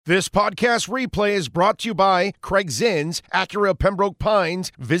This podcast replay is brought to you by Craig Zinn's Acura Pembroke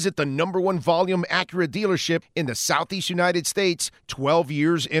Pines. Visit the #1 volume Acura dealership in the Southeast United States 12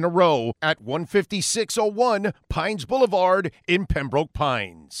 years in a row at 15601 Pines Boulevard in Pembroke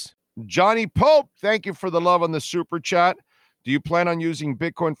Pines. Johnny Pope, thank you for the love on the super chat. Do you plan on using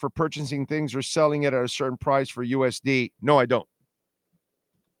Bitcoin for purchasing things or selling it at a certain price for USD? No, I don't.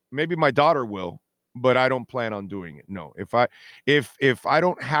 Maybe my daughter will, but I don't plan on doing it. No, if I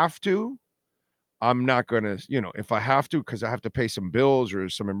don't have to, I'm not going to, if I have to, because I have to pay some bills or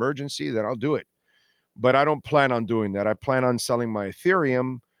some emergency, then I'll do it. But I don't plan on doing that. I plan on selling my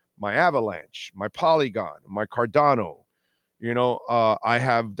Ethereum, my Avalanche, my Polygon, my Cardano. I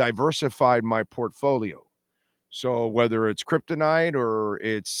have diversified my portfolio. So whether it's Kryptonite or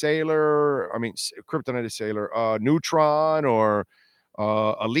it's Kryptonite is Sailor, Neutron or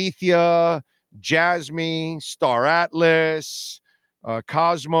Alethea, Jasmine, Star Atlas,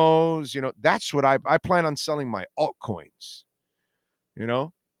 Cosmos, that's what I plan on selling my altcoins.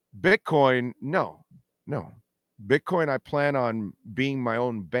 Bitcoin, no. Bitcoin, I plan on being my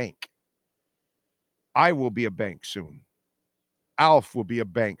own bank. I will be a bank soon. Alf will be a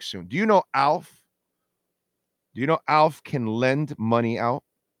bank soon. Do you know Alf? Do you know Alf can lend money out?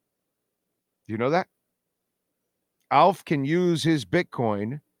 Do you know that? Alf can use his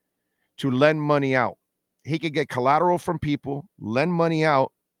Bitcoin to lend money out. He could get collateral from people, lend money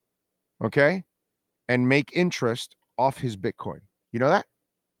out, okay, and make interest off his Bitcoin. You know that?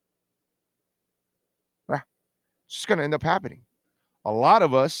 It's just going to end up happening. A lot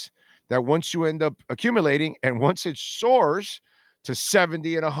of us, that once you end up accumulating and once it soars to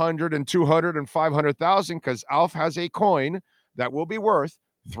 70 and 100 and 200 and 500,000, because Alf has a coin that will be worth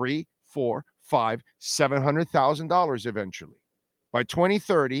 $3, $4, $5, $700,000 eventually. By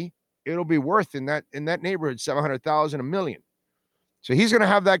 2030, it'll be worth in that neighborhood 700,000, $1 million. So he's going to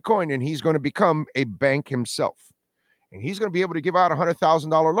have that coin and he's going to become a bank himself. And he's going to be able to give out a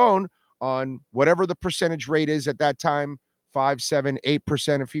 $100,000 loan on whatever the percentage rate is at that time, 5, 7,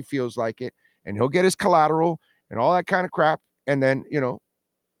 8% if he feels like it. And he'll get his collateral and all that kind of crap. And then,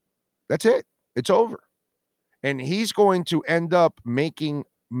 that's it. It's over. And he's going to end up making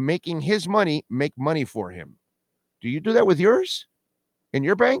his money make money for him. Do you do that with yours? In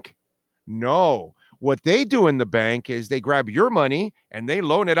your bank? No. What they do in the bank is they grab your money and they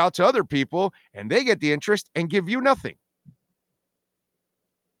loan it out to other people and they get the interest and give you nothing.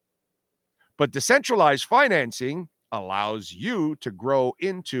 But decentralized financing allows you to grow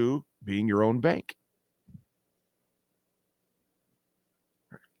into being your own bank.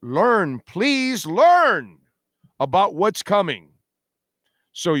 Please learn about what's coming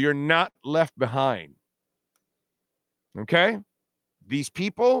so you're not left behind. Okay? These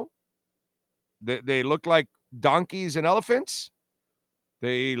people, they look like donkeys and elephants.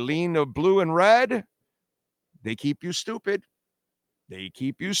 They lean to blue and red. They keep you stupid.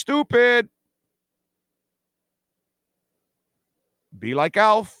 Be like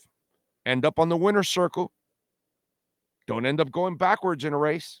Alf. End up on the winner's circle. Don't end up going backwards in a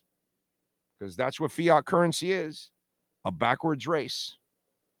race, because that's what fiat currency is, a backwards race.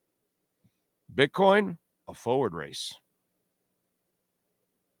 Bitcoin, a forward race.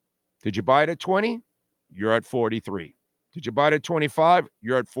 Did you buy it at 20? You're at 43. Did you buy it at 25?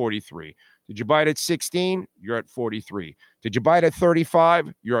 You're at 43. Did you buy it at 16? You're at 43. Did you buy it at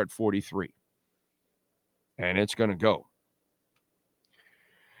 35? You're at 43. And it's going to go.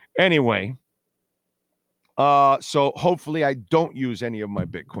 Anyway, so hopefully I don't use any of my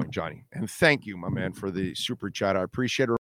Bitcoin, Johnny. And thank you, my man, for the super chat. I appreciate it.